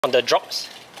On the drops.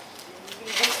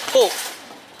 Oh!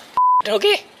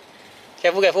 Okay!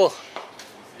 Careful, careful.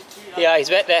 Yeah,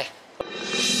 it's wet there.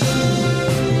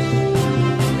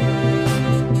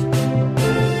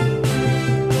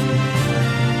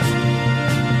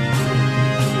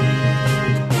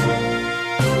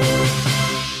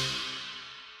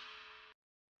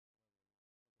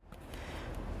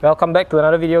 Welcome back to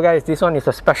another video, guys. This one is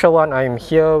a special one. I'm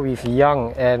here with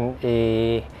Young and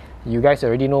you guys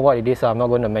already know what it is, so I'm not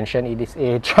going to mention. It is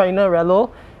a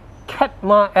Chinarello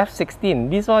CATMA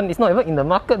F16. This one is not even in the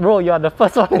market, bro. You are the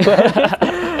first one to have it.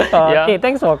 Yeah. Hey,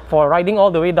 thanks for riding all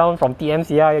the way down from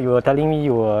TMCI. You were telling me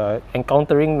you were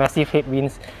encountering massive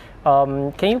headwinds.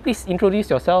 Can you please introduce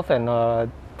yourself and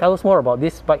tell us more about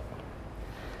this bike?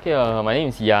 Okay, my name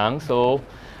is Yang. So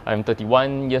I'm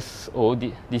 31 years old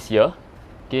this year.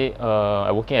 Okay,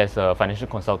 I'm working as a financial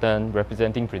consultant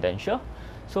representing Prudential.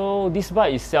 So this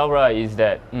bike itself, right, is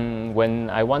that when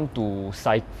I want to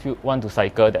cycle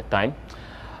that time,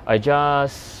 I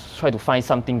just try to find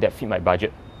something that fit my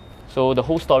budget. So the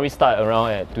whole story started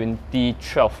around at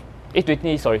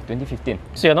 2015.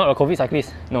 So you're not a COVID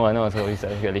cyclist? No, I'm not a COVID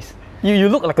cyclist. You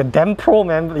look like a damn pro,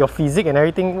 man. Your physique and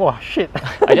everything. Wow, shit.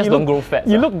 I just don't grow fat.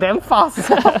 You look damn fast.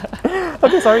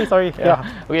 Okay, sorry. Yeah.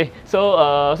 Okay,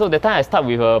 so so that time I start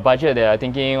with a budget that I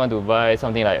thinking want to buy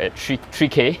something like at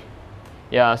 3K.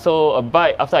 Yeah, so a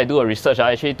bike, after I do a research,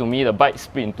 actually to me the bike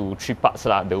split into three parts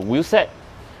lah: the wheel set,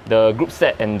 the group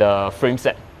set, and the frame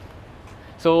set.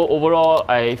 So overall,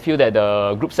 I feel that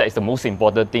the group set is the most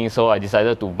important thing. So I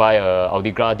decided to buy a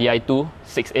Aldigra Di2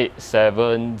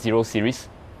 6870 series,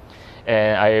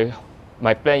 and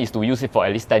my plan is to use it for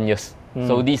at least 10 years.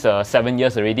 So these are 7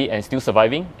 years already and still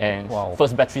surviving, and wow.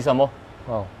 First battery some more.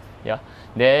 Wow. Yeah.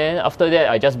 Then after that,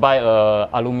 I just buy a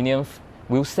aluminium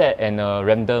wheel set and a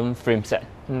random frame set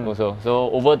also. So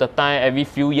over the time, every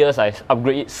few years, I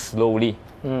upgrade it slowly.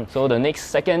 So the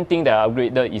second thing that I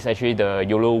upgraded is actually the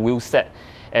YOLO wheel set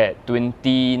at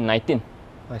 2019.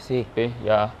 I see. Okay,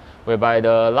 yeah. Whereby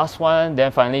the last one,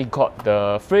 then finally got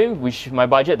the frame, which my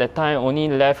budget at that time only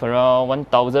left around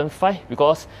 1,500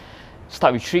 because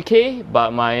start with 3K,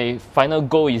 but my final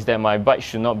goal is that my bike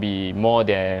should not be more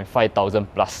than 5,000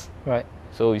 plus. Right.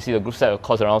 So you see the group set will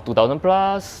cost around 2,000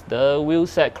 plus, the wheel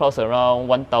set cost around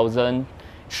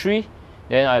 1,300.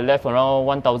 Then I left around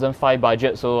 1,500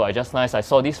 budget, so I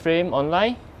saw this frame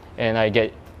online and I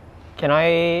get. Can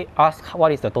I ask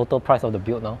what is the total price of the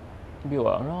build now? Build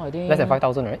around, I think less than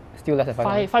 5,000, right? Still less than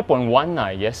 5,000. 5.1,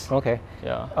 I guess. Okay.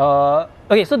 Yeah.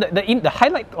 Okay, so the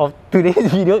highlight of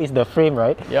today's video is the frame,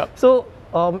 right? Yep. So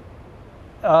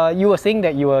you were saying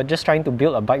that you were just trying to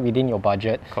build a bike within your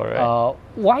budget. Correct.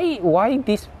 Why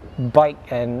this bike,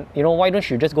 and why don't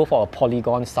you just go for a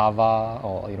Polygon, Sava,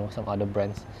 or some other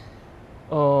brands?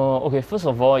 Okay, first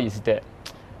of all, it's the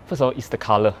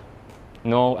color.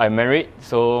 I'm married,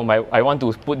 so I want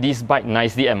to put this bike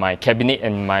nicely at my cabinet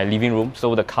and my living room,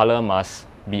 so the color must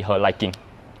be her liking.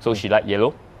 So she liked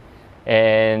yellow.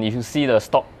 And if you see the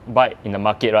stock bike in the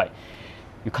market, right,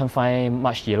 you can't find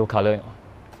much yellow color.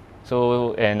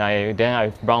 So, and then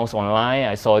I browsed online,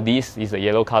 I saw this is a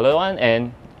yellow color one,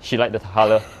 and she liked the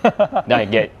color. Then I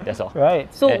get it, that's all. Right.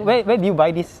 So where do you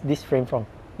buy this frame from?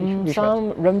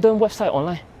 Some random website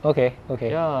online. Okay.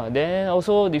 Yeah, then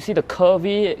also you see the curve,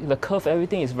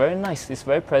 everything is very nice. It's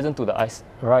very pleasant to the eyes.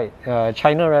 Right,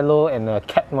 Chinarello and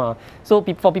CATMA. So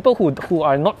for people who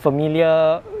are not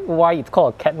familiar, why it's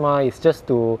called a CATMA is just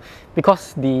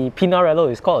because the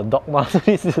Pinarello is called a Dogma, so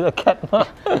this is a CATMA.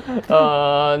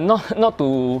 Not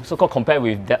to so-called compare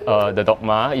with the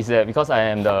Dogma, is that because I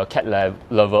am the cat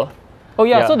lover. Oh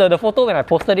yeah, so the photo when I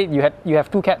posted it, you have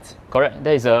two cats. Correct.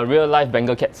 That is a real life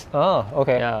Bengal cat. Oh,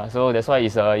 okay. Yeah, so that's why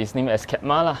it's named as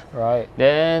CATMA lah. Right.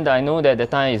 Then I know that the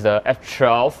time is the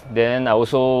F12. Then I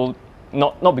also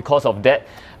not because of that,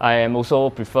 I am also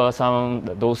prefer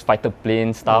those fighter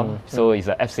plane stuff. So it's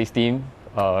a F16,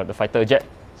 the fighter jet.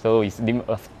 So it's named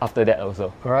after that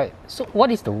also. Right. So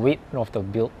what is the weight of the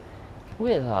build?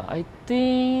 Wait, I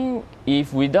think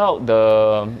if without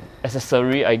the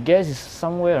accessory, I guess it's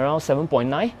somewhere around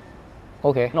 7.9.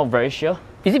 Okay. Not very sure.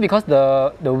 Is it because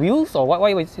the wheels, or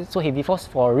why is it so heavy?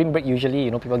 For rim brake, usually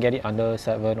people get it under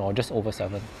 7 or just over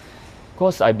 7.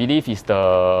 Because I believe it's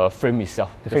the frame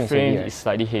itself. The frame heavy, is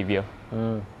slightly heavier.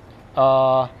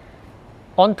 On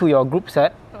to your group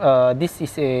set. This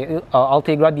is a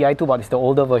Altegra Di2, but it's the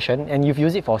older version, and you've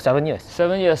used it for 7 years.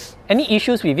 7 years. Any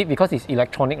issues with it because it's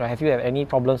electronic, right? Have you had any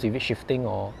problems with it shifting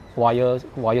or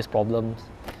wires problems?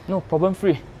 No, problem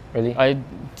free. Really?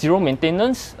 Zero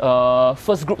maintenance.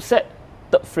 First group set,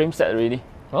 third frame set already.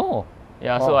 Oh.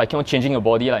 Yeah, wow. So I keep on changing the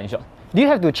body in short. Do you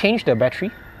have to change the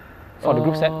battery for the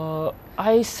group set?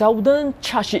 I seldom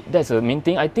charge it. That's the main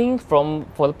thing. I think for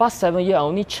the past 7 years, I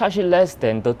only charge it less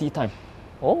than 30 times.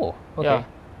 Oh, okay. Yeah.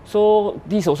 So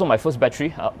this is also my first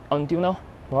battery until now.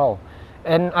 Wow.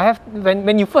 And I have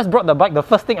when you first brought the bike, the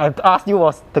first thing I asked you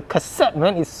was the cassette,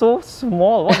 man, is so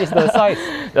small. What is the size?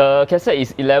 The cassette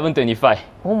is 1125.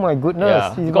 Oh my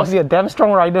goodness, Yeah, you must be a damn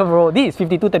strong rider, bro. This is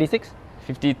 5236?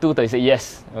 5236,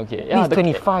 yes. Okay. Yeah, this is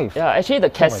 25. Yeah, actually the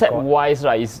cassette wise,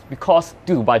 right, is because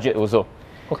due to budget also.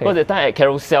 Okay. Because the time at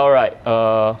Carousel, right,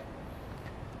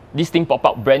 this thing pop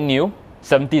up brand new,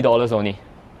 $70 only.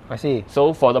 I see.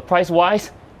 So for the price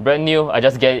wise, brand new, I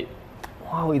just get it.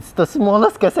 Wow, it's the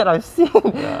smallest cassette I've seen.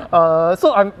 Yeah.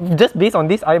 So I'm just based on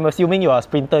this, I'm assuming you're a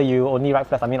sprinter, you only ride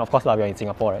flats. I mean, of course, we're in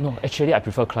Singapore, right? No, actually I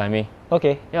prefer climbing.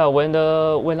 Okay. Yeah, when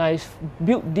I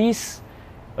built this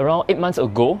around 8 months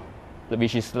ago,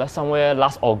 which is somewhere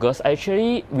last August,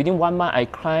 actually within 1 month I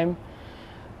climbed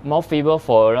Mount Faber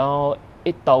for around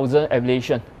 8,000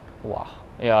 elevation. Wow.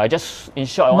 Yeah, I just, in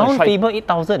short, I want to try... Mount Faber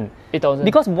 8,000? 8,000.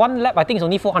 Because one lap, I think, is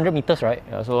only 400 meters, right?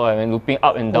 Yeah, so I went looping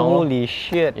up and down. Holy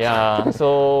shit. Yeah,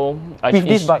 so... With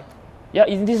this bike? Yeah,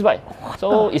 in this bike.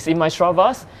 So it's in my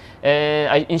Stravas.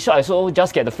 And in short, I also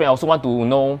just get the frame. I also want to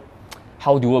know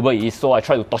how doable it is. So I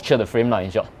try to torture the frame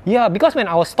in short. Yeah, because when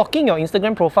I was stalking your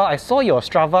Instagram profile, I saw your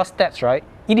Strava stats, right?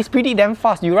 It is pretty damn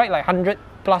fast. You ride like 100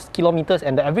 plus kilometers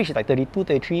and the average is like 32,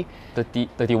 33. 30,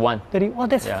 31. 30, wow,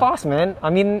 that's fast, man. I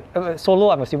mean,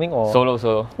 solo, I'm assuming, or...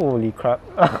 Solo. Holy crap.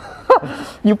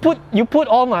 You put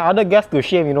all my other guests to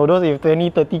shame, you know, those with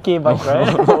 20, 30k bikes,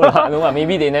 right? No,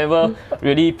 maybe they never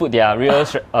really put their real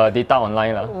data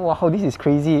online. Wow, this is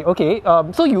crazy. Okay,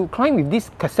 so you climb with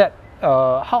this cassette.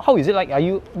 How is it like? Are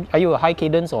you a high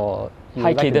cadence or...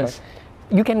 High cadence.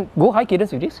 You can go high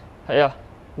cadence with this? Yeah.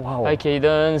 Wow. High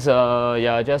cadence,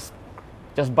 yeah,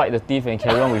 just bite the teeth and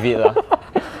carry on with it.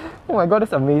 Oh my god,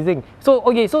 that's amazing. So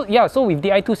okay, so with the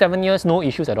i2 7 years, no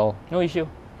issues at all. No issue.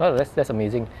 Well, that's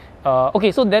amazing.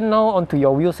 Okay, so then now onto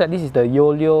your wheel set. This is the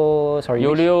Yoleo,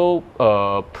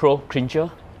 Pro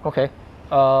Clincher. Okay.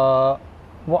 How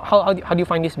do you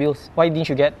find these wheels? Why didn't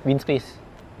you get wind space?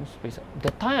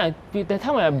 That time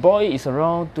when I bought it is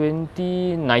around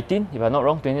 2019, if I'm not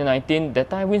wrong, 2019. That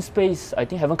time wind space I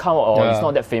think haven't come out or it's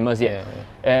not that famous yet.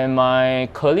 And my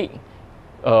colleague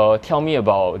tell me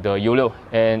about the Yoleo,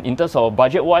 and in terms of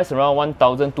budget wise, around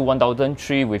 1,000 to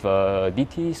 1,003 with a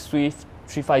DT Swift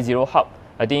 350 hub,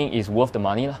 I think it's worth the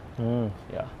money lah.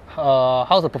 Yeah.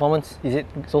 How's the performance? Is it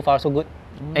so far so good?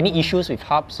 Any issues with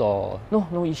hubs or?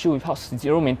 No issue with hubs.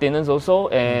 Zero maintenance also,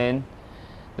 and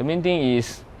the main thing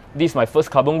is this is my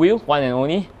first carbon wheel, one and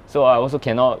only. So I also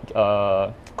cannot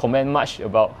comment much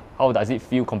about how does it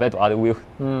feel compared to other wheels.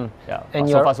 Yeah, and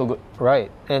so far so good.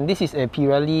 Right, and this is a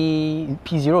Pirelli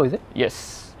P0, is it?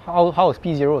 Yes. How is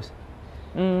P0s?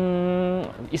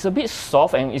 It's a bit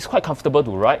soft and it's quite comfortable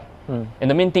to ride. And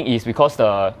the main thing is because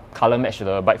the color match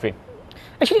the bike frame.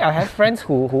 Actually, I have friends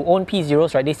who own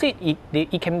P0s, right? They say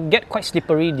it can get quite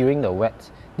slippery during the wet.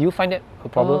 Do you find that a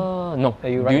problem? No.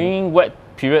 During wet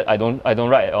period, I don't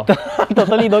ride at all.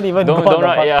 Totally don't even don't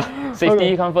ride. Yeah,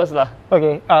 safety comes first lah.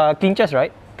 Okay, clinchers,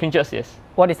 right? Clinchers, yes.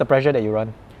 What is the pressure that you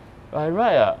run? I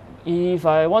ride. If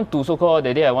I want to so-called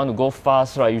the day I want to go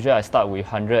fast, right? Usually I start with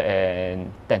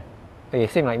 110. Okay,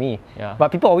 same like me. Yeah.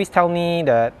 But people always tell me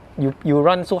that you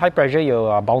run so high pressure, you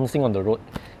are bouncing on the road.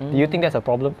 Do you think that's a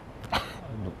problem?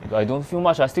 I don't feel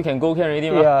much. I still can go here already.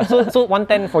 Yeah. So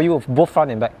 110 for you, both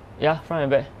front and back. Yeah, front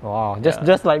and back. Wow,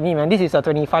 just like me, man. This is a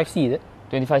 25C, is it?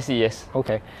 25C, yes.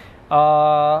 Okay.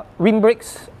 Rim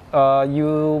brakes.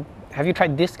 Have you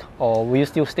tried disc or will you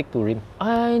still stick to rim?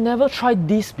 I never tried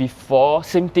this before.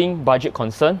 Same thing, budget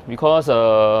concern, because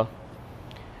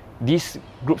this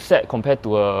group set compared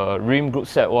to a rim group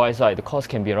set wise, the cost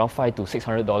can be around $500 to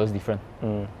 $600 different.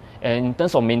 And in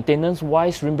terms of maintenance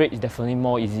wise, rim brake is definitely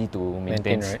more easy to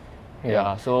maintain. Right?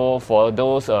 Yeah. So for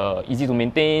those easy to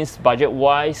maintain, budget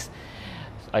wise,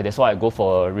 that's why I go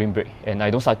for rim brake. And I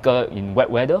don't cycle in wet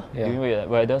weather, during wet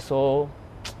weather. So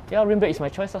yeah, rim brake is my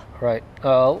choice. Right.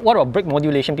 What about brake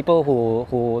modulation? People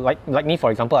who like me, for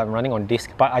example, I'm running on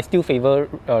disc, but I still favor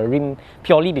rim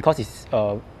purely because it's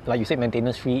like you said,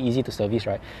 maintenance free, easy to service,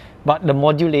 right? But the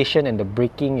modulation and the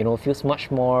braking, feels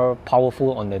much more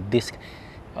powerful on the disc.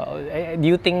 Do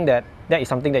you think that is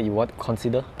something that you want to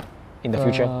consider in the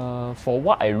future? For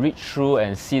what I read through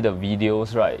and see the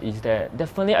videos, right, is that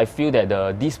definitely I feel that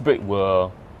the disc brake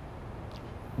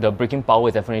the braking power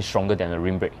is definitely stronger than the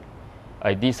rim brake.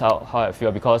 This is how I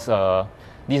feel, because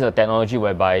this is a technology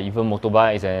whereby even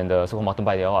motorbikes and the so-called mountain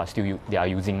bike they are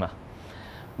using.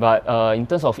 But in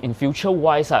terms of in future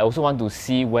wise, I also want to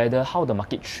see how the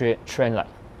market trend like.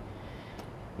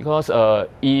 Because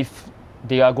if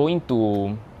they are going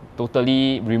to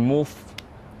totally remove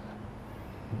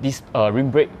this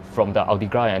rim brake from the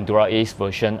Aldigra and Dura Ace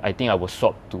version, I think I will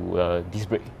swap to disc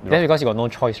brake. That's because you got no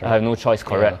choice, right? I have no choice,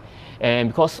 correct. Yeah. And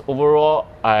because overall,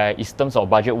 in terms of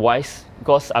budget wise,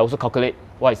 because I also calculate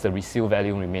what is the resale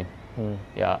value remain.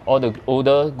 Yeah, all the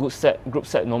older group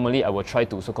set normally I will try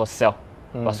to so-called sell.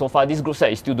 But so far this group set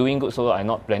is still doing good, so I'm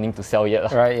not planning to sell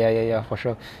yet. Right, yeah, for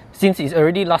sure. Since it's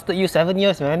already lasted you 7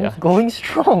 years, man, yeah. Going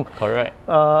strong. Correct.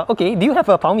 Okay, do you have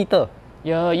a Powermeter?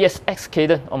 Yeah, yes,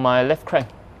 X-Cadence on my left crank.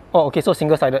 Oh, okay, so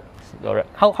single-sided. Correct.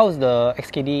 How's the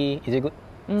XKD? Is it good?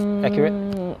 Accurate?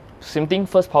 Same thing,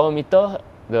 first Powermeter,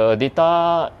 the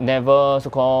data never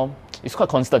so-called, it's quite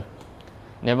constant.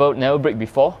 Never break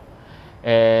before.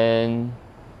 And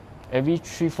every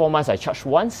 3-4 months I charge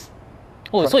once.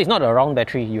 Oh, so it's not a round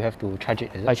battery, you have to charge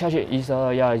it, is it? I charge it. It's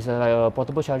like a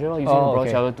portable charger, using a broad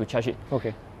charger to charge it.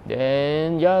 Okay.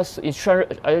 Then yes, it's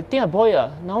 300. I think I bought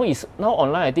it. Now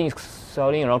online I think it's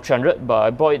selling around 300, but I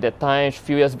bought it that time a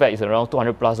few years back. It's around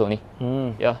 200 plus only.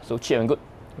 Yeah, so cheap and good.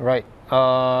 Right.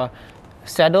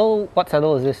 Saddle. What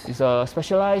saddle is this? It's a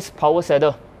specialized power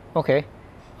saddle. Okay.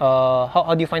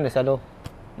 How do you find the saddle?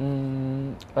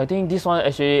 I think this one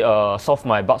actually solved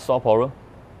my butt sore problem.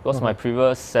 Because my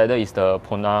previous saddle is the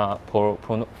Prologo,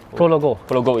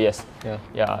 yes.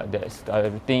 Yeah, I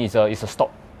think it's a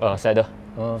stock saddle.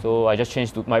 So I just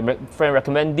changed to, my friend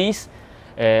recommend this,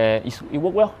 and it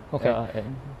worked well. Okay.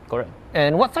 Correct.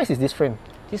 And what size is this frame?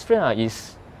 This frame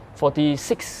is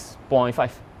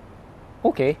 46.5.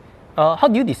 Okay. How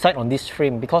do you decide on this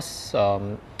frame? Because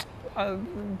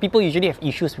people usually have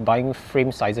issues with buying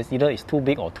frame sizes. Either it's too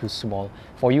big or too small.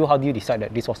 For you, how do you decide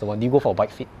that this was the one? Do you go for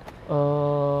bike fit?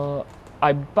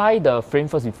 I buy the frame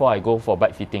first before I go for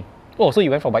bike fitting. Oh, so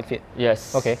you went for bike fit?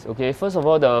 Yes. Okay. Okay. First of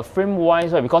all, the frame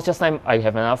wise, right? Because just time I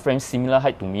have another frame similar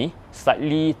height to me,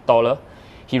 slightly taller.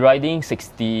 He riding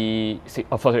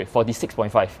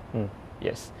 46.5.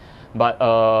 Yes. But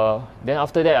then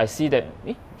after that, I see that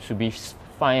should be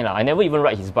fine. I never even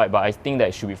ride his bike, but I think that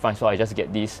it should be fine. So I just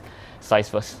get this size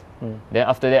first. Then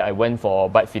after that, I went for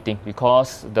bike fitting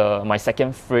because my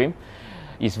second frame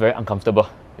is very uncomfortable.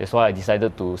 That's why I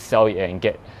decided to sell it and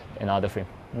get another frame.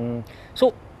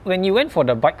 So when you went for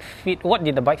the bike fit, what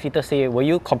did the bike fitter say? Were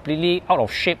you completely out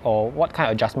of shape, or what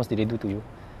kind of adjustments did they do to you?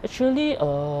 Actually,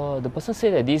 the person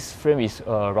said that this frame is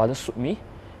rather suit me,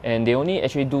 and they only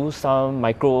actually do some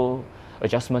micro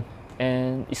adjustment,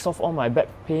 and it solved all my back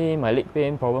pain, my leg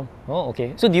pain problem. Oh,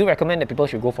 okay. So do you recommend that people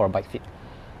should go for a bike fit?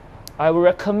 I would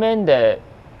recommend that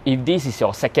if this is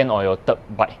your second or your third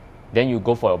bike, then you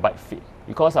go for a bike fit.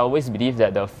 Because I always believe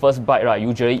that the first bike, right,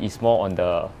 usually is more on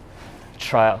the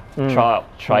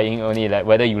trying only, like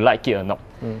whether you like it or not.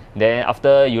 Then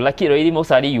after you like it already,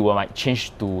 most likely you might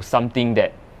change to something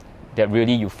that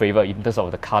really you favor in terms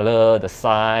of the color, the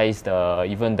size,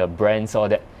 even the brands, all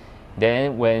that.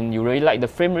 Then when you really like the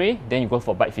frame already, then you go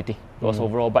for bike fitting. Because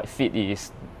overall bike fit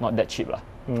is not that cheap.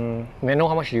 May I know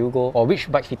how much do you go, or which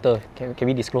bike fitter? Can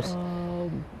we disclose?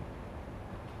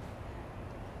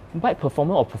 Bike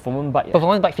performance or performance bike?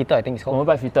 Performance bike fitter, I think it's called.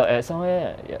 Performance bike fitter at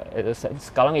somewhere at the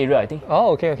Skalang area, I think.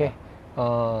 Oh, okay.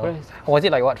 Was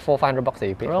it like what, $400-500 that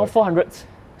you paid? Around 400. So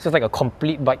it's like a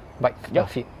complete bike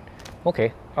fit.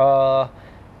 Okay.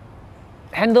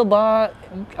 Handlebar,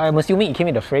 I'm assuming it came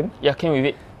with the frame? Yeah, came with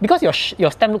it. Because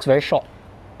your stem looks very short.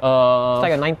 It's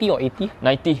like a 90 or 80?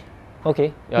 90.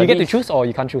 Okay. Yeah, you get to choose or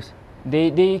you can't choose?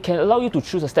 They can allow you to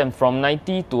choose a stem from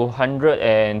 90 to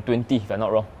 120, if I'm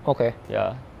not wrong. Okay.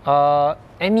 Yeah.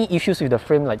 Any issues with the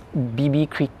frame, like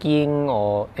BB creaking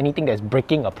or anything that's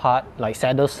breaking apart, like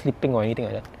saddle slipping or anything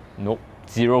like that? Nope.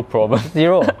 Zero problem.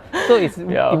 Zero. So it's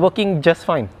working just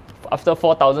fine. After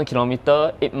 4,000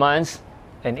 kilometers, 8 months.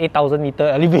 And 8,000 meter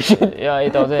elevation. Yeah,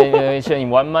 8,000 elevation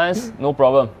in 1 month, no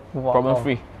problem. Wow. Problem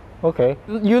free. Okay.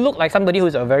 You look like somebody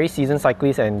who's a very seasoned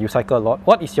cyclist and you cycle a lot.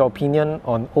 What is your opinion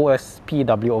on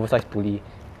OSPW oversized pulley?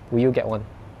 Will you get one?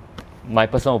 My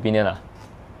personal opinion?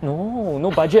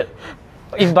 No budget.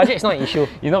 If budget is not an issue.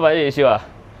 It's not budget issue.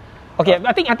 Okay,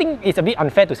 I think it's a bit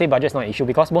unfair to say budget is not an issue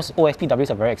because most OSPWs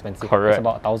are very expensive. Correct. It's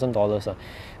about $1,000.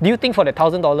 Do you think for that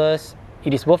 $1,000,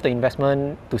 it is worth the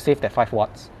investment to save that 5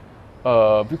 watts?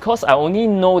 Because I only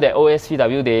know that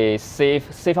OSPW they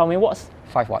save how many watts?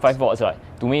 5 watts. 5 watts, right?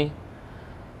 To me,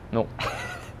 no.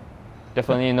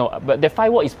 Definitely no. But the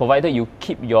 5 watt is provided you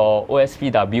keep your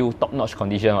OSPW top-notch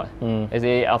condition. Let's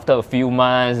say after a few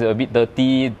months, a bit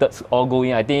dirty, dirt's all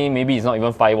going. I think maybe it's not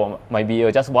even 5 watt. Might be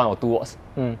just 1 or 2 watts.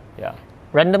 Yeah.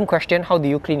 Random question: how do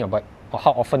you clean your bike? Or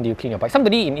how often do you clean your bike?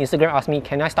 Somebody in Instagram asked me,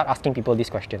 can I start asking people this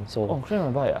question? So. Oh, clean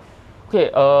my bike. Okay,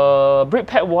 brake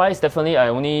pad wise, definitely I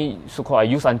only I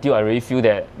use until I really feel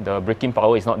that the braking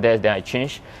power is not there, then I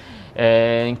change.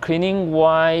 And cleaning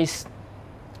wise,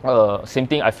 same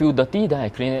thing, I feel dirty, then I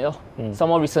clean it. Some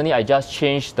more recently, I just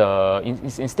changed the,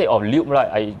 instead of lube,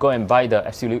 right, I go and buy the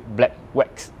absolute black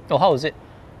wax. Oh, how is it?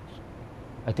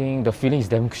 I think the feeling is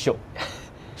damn shook.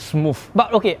 Smooth.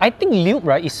 But okay, I think lube,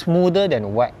 right, is smoother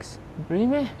than wax. Really,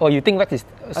 man? Oh, you think wax is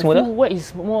smoother? I feel wax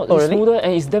is more really? smoother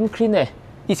and it's damn clean.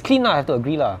 It's clean now, I have to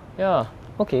agree lah. Yeah.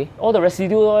 Okay. All the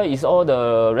residue is all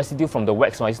the residue from the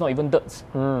wax, it's not even dirt.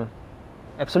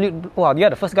 Absolute, wow, you're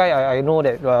the first guy I know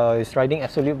that is riding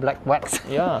absolute black wax.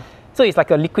 Yeah. So it's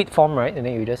like a liquid form, right? And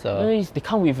then you just... They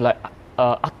come with like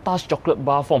atas chocolate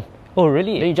bar form. Oh,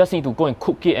 really? Then you just need to go and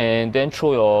cook it and then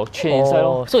throw your chain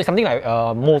inside. So it's something like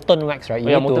molten wax, right?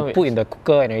 You need to put in the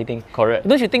cooker and everything. Correct.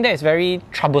 Don't you think that is very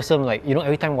troublesome? Like, you know,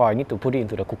 every time, wow, I need to put it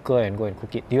into the cooker and go and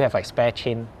cook it. Do you have like spare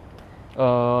chain?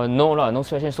 No lah, no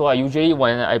spare chain. So I usually,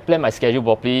 when I plan my schedule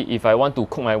properly, if I want to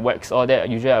cook my wax all that,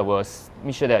 usually I will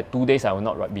make sure that 2 days I will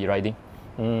not be riding.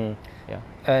 Yeah.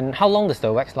 And how long does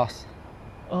the wax last?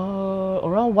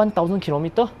 Around 1,000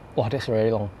 kilometers. Wow, that's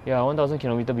very long. Yeah, 1,000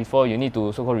 kilometers before you need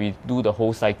to so-called redo the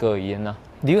whole cycle again.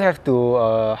 Do you have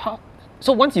to,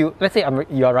 so once you, let's say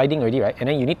you are riding already, right? And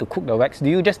then you need to cook the wax. Do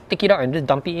you just take it out and just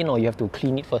dump it in, or you have to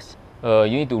clean it first? You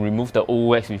need to remove the old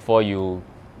wax before you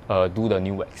do the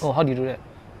new wax. Oh, how do you do that?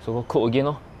 So cook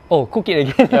again. Oh, cook it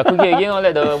again? Yeah, cook it again,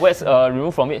 let the wax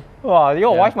remove from it. Wow,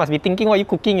 your wife must be thinking, what are you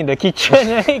cooking in the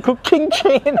kitchen? Cooking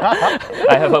chain.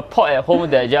 I have a pot at home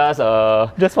that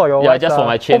just for your wife. Just for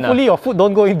my chain. Hopefully your food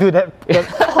don't go into that.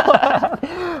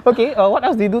 Okay, what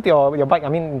else do you do to your bike? I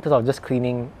mean, in terms of just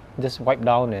cleaning, just wipe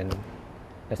down and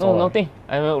that's all. No, nothing.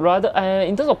 I'm rather,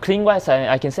 in terms of clean wise,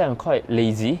 I can say I'm quite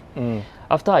lazy.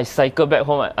 After I cycle back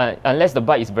home, unless the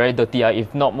bike is very dirty,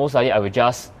 if not, most likely I will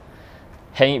just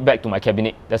hang it back to my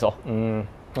cabinet, that's all.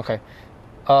 Okay.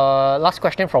 Last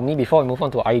question from me before we move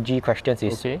on to IG questions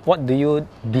is, what do you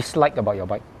dislike about your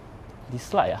bike?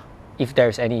 Dislike? If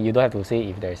there's any, you don't have to say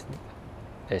if there's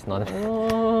none.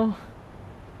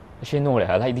 Actually no,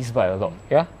 I like this bike a lot.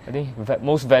 Yeah? I think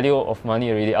most value of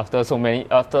money already after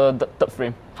the third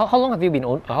frame. How long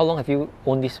have you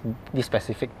owned this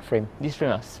specific frame? This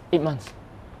frame, 8 months.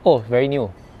 Oh, very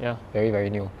new. Yeah. Very, very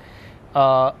new.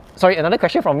 Sorry, another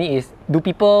question from me is, do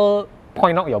people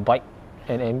point out your bike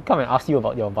and come and ask you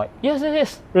about your bike?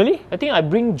 Yes. Really? I think I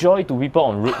bring joy to people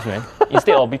on roads, man.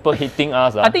 Instead of people hating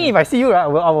us. I think if I see you, right, I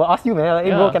will ask you, man, like,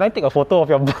 hey bro, can I take a photo of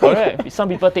your bike? Correct. Some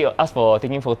people ask for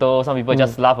taking photos, some people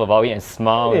just laugh about it and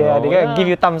smile. Yeah, they can give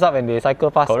you thumbs up when they cycle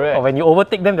past. Correct. Or when you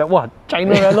overtake them, they're, wow,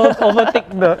 Chinarello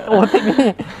overtake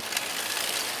me.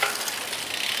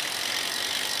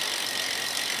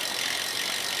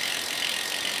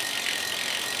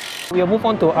 We'll move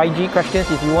on to IG questions.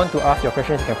 If you want to ask your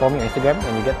questions, you can follow me on Instagram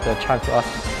and you get the chance to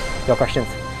ask your questions.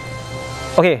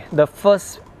 Okay, the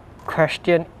first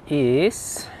question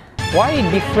is, why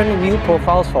different wheel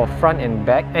profiles for front and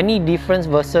back? Any difference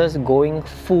versus going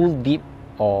full deep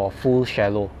or full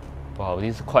shallow? Wow,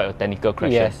 this is quite a technical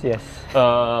question. Yes.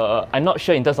 I'm not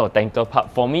sure in terms of technical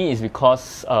part. For me, it's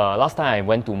because last time I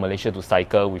went to Malaysia to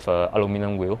cycle with an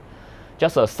aluminum wheel.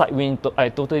 Just a side wind, I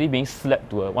totally being slapped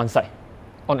to one side.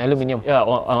 On aluminium? Yeah,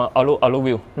 on alu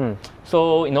wheel.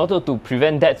 So in order to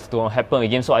prevent that to happen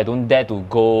again, so I don't dare to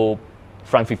go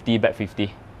front 50, back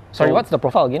 50. Sorry, so what's the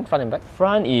profile again, front and back?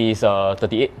 Front is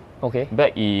 38. Okay.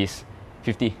 Back is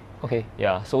 50. Okay.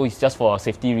 Yeah, so it's just for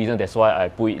safety reason, that's why I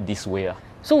put it this way.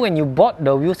 So when you bought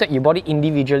the wheel set, you bought it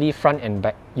individually front and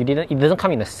back. It doesn't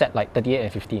come in a set like 38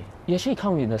 and 50. It actually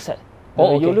comes in a set.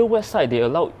 Oh, okay. Yolo website,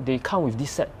 they come with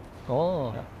this set.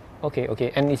 Oh. Yeah.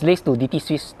 Okay. And it's laced to DT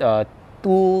Swiss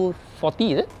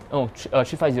 240, is it? Oh,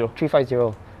 350.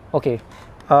 350. Okay.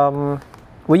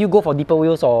 Will you go for deeper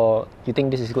wheels, or you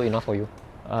think this is good enough for you?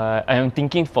 I am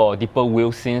thinking for deeper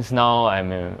wheels since now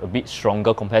I'm a bit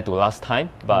stronger compared to last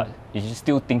time, but it's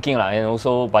still thinking and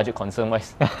also budget concern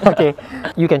wise. Okay,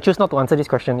 you can choose not to answer this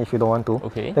question if you don't want to.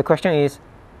 Okay. The question is,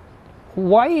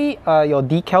 why are your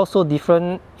decals so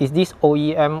different? Is this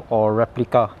OEM or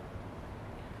replica?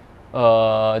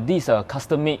 This is a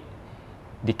custom made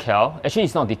decal. Actually,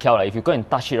 it's not decal. If you go and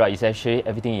touch it, right, it's actually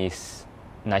everything is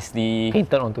nicely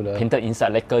painted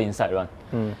inside, lacquer inside, right?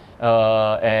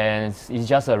 And it's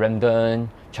just a random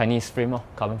Chinese frame,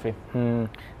 carbon frame.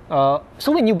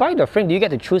 So when you buy the frame, do you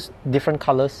get to choose different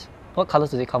colors? What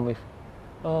colors does it come with?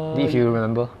 If you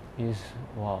remember.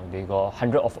 Wow, they got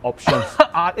 100 of options.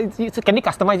 Can they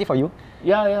customize it for you?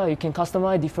 Yeah, you can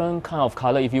customize different kind of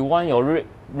color. If you want your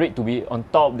red to be on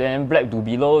top, then black to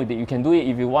below, you can do it.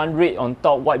 If you want red on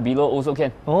top, white below, also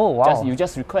can. Oh wow! You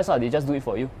just request, they just do it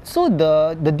for you. So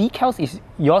the decals is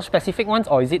your specific ones,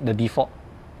 or is it the default?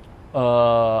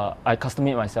 I custom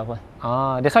it myself.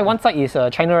 That's why one side is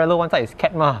Chinarello, one side is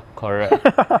CATMA. Correct.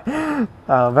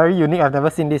 Very unique. I've never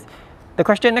seen this.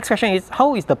 Next question is,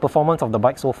 how is the performance of the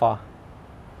bike so far?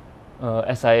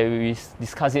 As I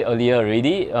discussed it earlier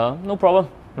already, no problem.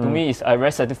 To me, I'm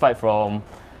very satisfied for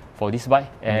this bike,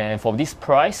 and for this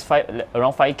price,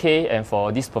 around 5K, and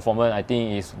for this performance, I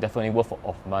think it's definitely worth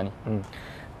of money.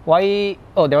 Why?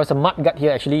 Oh, there was a mud guard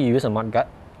here. Actually, you use a mud guard.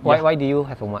 Why do you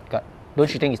have a mud guard?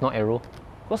 Don't you think it's not aero?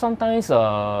 Because sometimes,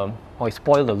 or it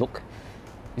spoil the look.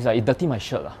 It's like it dirty my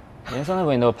shirt lah. And sometimes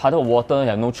when the puddle of water, you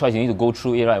have no choice, you need to go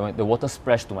through it, right? When the water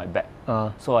splashes to my back.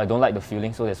 So I don't like the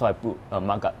feeling, so that's why I put a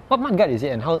mud guard. What mud guard is it,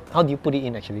 and how do you put it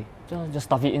in actually? Just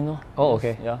stuff it in. Oh,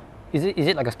 okay. Yeah. Is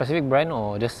it like a specific brand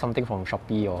or just something from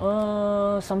Shopee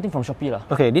or? Something from Shopee lah.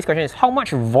 Okay, this question is, how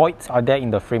much voids are there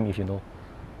in the frame, if you know?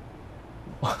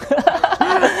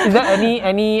 Is there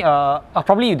any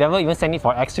probably you never even send it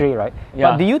for X-ray, right?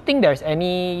 Yeah. But do you think there's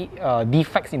any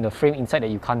defects in the frame inside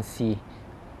that you can't see?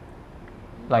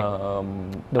 Like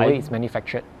the way it's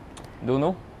manufactured? Don't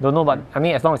know. Don't know, but I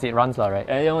mean, as long as it runs, right?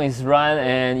 As long as it's run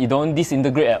and you don't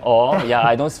disintegrate at all. Yeah,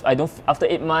 I don't. After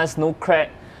 8 months, no crack,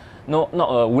 not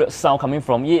a weird sound coming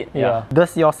from it. Yeah.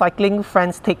 Does your cycling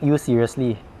friends take you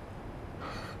seriously?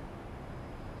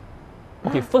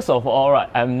 Okay, first of all, right,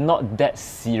 I'm not that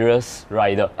serious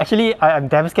rider. Actually, I'm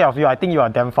damn scared of you. I think you are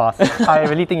damn fast. I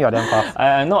really think you are damn fast.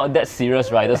 I'm not that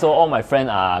serious rider, so all my friends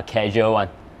are casual one.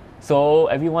 So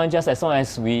everyone, just as long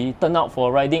as we turn out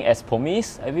for riding as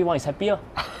promised, everyone is happier.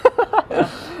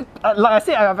 Like I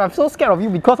said, I'm so scared of you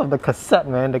because of the cassette,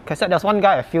 man. The cassette, there's one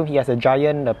guy I filmed, he has a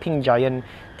giant, the pink giant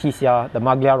TCR, the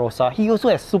Maglia Rosa. He also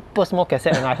has super small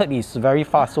cassette, and I heard he's very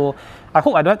fast, so I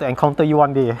hope I don't have to encounter you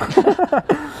one day.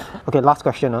 Okay, last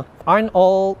question. Aren't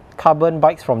all carbon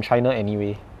bikes from China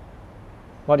anyway?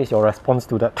 What is your response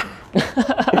to that?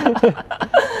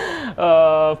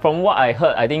 From what I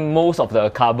heard, I think most of the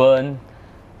carbon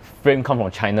frame come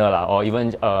from China lah, or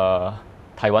even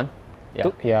Taiwan.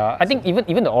 Yeah, I think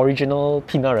even the original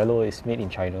Chinarello is made in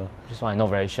China. This one I'm not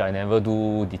very sure. I never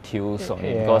do details on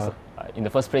it because in the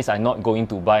first place I'm not going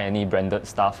to buy any branded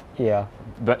stuff. Yeah.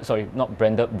 Sorry, not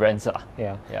branded brands lah.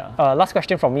 Yeah. Yeah. Last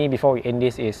question from me before we end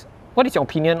this is, what is your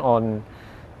opinion on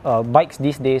bikes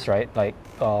these days, right? Like,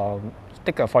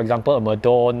 take for example a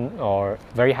Madone or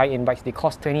very high-end bikes. They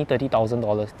cost $20,000,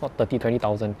 $30,000, not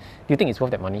 $20,000. Do you think it's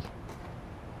worth that money?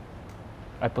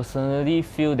 I personally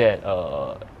feel that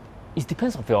it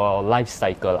depends on your life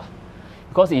cycle lah.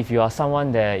 Because if you are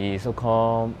someone that is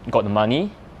so-called got the money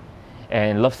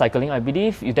and love cycling, I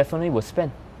believe you definitely will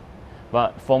spend.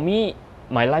 But for me,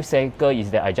 my life cycle is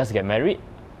that I just get married,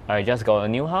 I just got a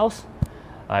new house,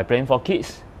 I plan for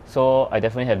kids, so I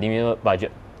definitely have limited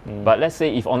budget. But let's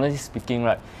say, if honestly speaking,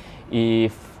 right,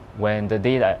 when the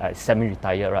day that I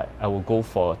semi-retire, right, I will go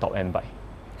for a top-end bike.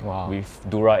 Wow. With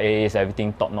Dura Ace,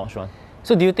 everything top-notch one.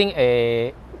 So do you think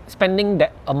spending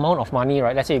that amount of money,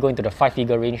 right, let's say you go into the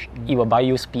 5-figure range, it will buy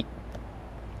you speed?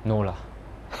 No lah.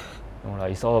 No lah.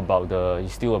 It's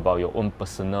still about your own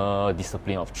personal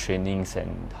discipline of trainings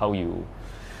and how you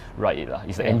ride it lah.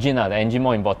 It's the engine lah. The engine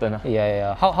more important lah.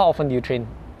 Yeah. How often do you train?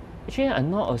 Actually,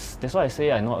 that's why I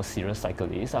say I'm not a serious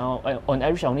cyclist. On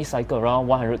average, I only cycle around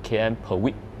 100 km per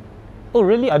week. Oh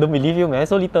really? I don't believe you, man.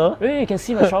 So little. Really, you can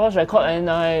see my travel record, and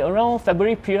around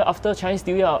February period after Chinese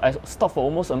New Year, I stopped for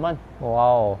almost a month.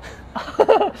 Wow.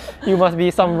 You must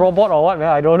be some robot or what, man.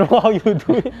 I don't know how you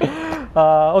do it.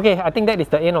 Okay, I think that is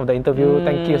the end of the interview.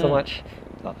 Thank you so much.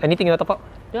 Anything you want to top up?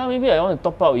 Yeah, maybe I want to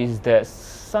top up is that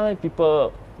some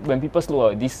people, when people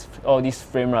look at all this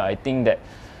frame, right, I think that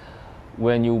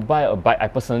when you buy a bike, I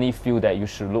personally feel that you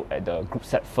should look at the group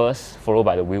set first, followed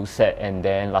by the wheel set, and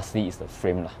then lastly is the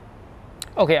frame lah.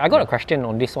 Okay, I got a question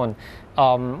on this one.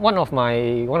 One of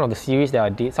the series that I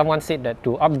did, someone said that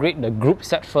to upgrade the group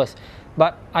set first,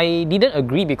 but I didn't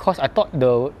agree because I thought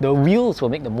the wheels will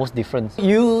make the most difference.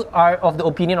 You are of the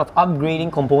opinion of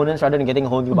upgrading components rather than getting a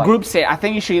whole new bike. Group set, I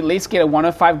think you should at least get a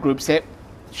 105 group set.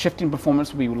 Shifting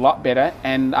performance will be a lot better,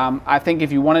 and I think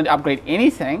if you wanted to upgrade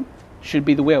anything, should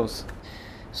be the wheels.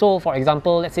 So for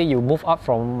example, let's say you move up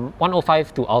from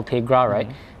 105 to Ultegra, right?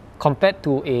 Compared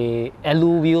to a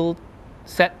alu wheel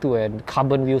set to a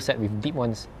carbon wheel set with deep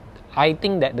ones, I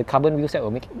think that the carbon wheel set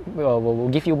will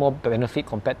give you more benefit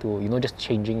compared to just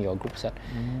changing your group set.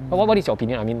 But what is your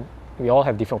opinion? I mean, We all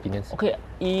have different opinions. Okay,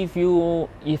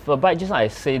 if a bike, just like I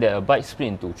say that a bike split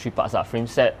into 3 parts, frame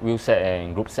set, wheel set,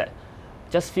 and group set.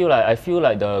 I feel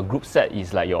like the group set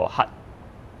is like your heart,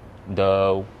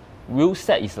 the wheel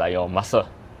set is like your muscle,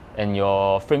 and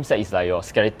your frame set is like your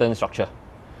skeleton structure.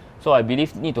 So I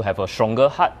believe need to have a stronger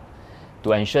heart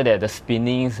to ensure that the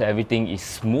spinnings, everything is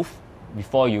smooth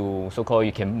before you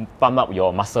you can pump up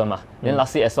your muscle Then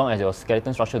lastly, as long as your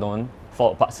skeleton structure don't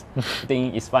fall apart, I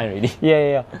think it's fine already.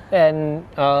 Yeah. And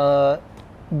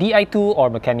DI2 or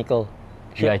mechanical?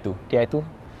 DI2. DI2?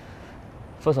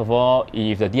 First of all,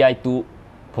 if the DI2,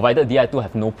 provided DI2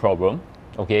 have no problem,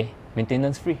 okay,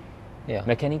 maintenance free. Yeah.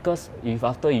 Mechanicals, if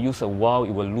after you use a while,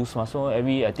 it will lose. So I think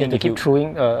you have to keep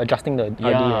adjusting the RD.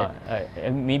 Yeah,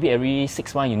 maybe every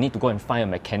 6 months you need to go and find a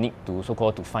mechanic to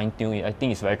to fine tune it. I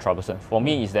think it's very troublesome. For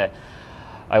me, is that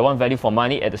I want value for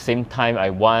money, at the same time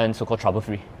I want trouble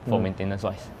free for maintenance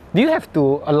wise. Do you have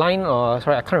to align?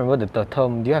 Sorry, I can't remember the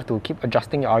term. Do you have to keep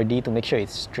adjusting your RD to make sure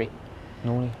it's straight?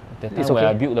 No, that time it's when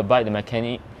okay. I built the bike, the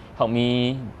mechanic helped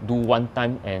me do one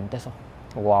time, and that's all.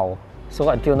 Wow. So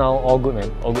until now, all good,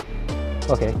 man. All good.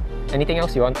 Okay. Anything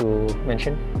else you want to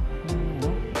mention?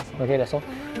 No. Okay, that's all.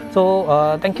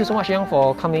 So thank you so much, Yang,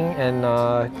 for coming and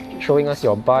showing us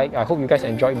your bike. I hope you guys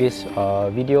enjoyed this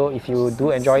video. If you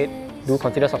do enjoy it, do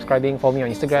consider subscribing. Follow me on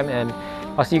Instagram, and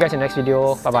I'll see you guys in the next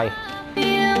video. Bye bye.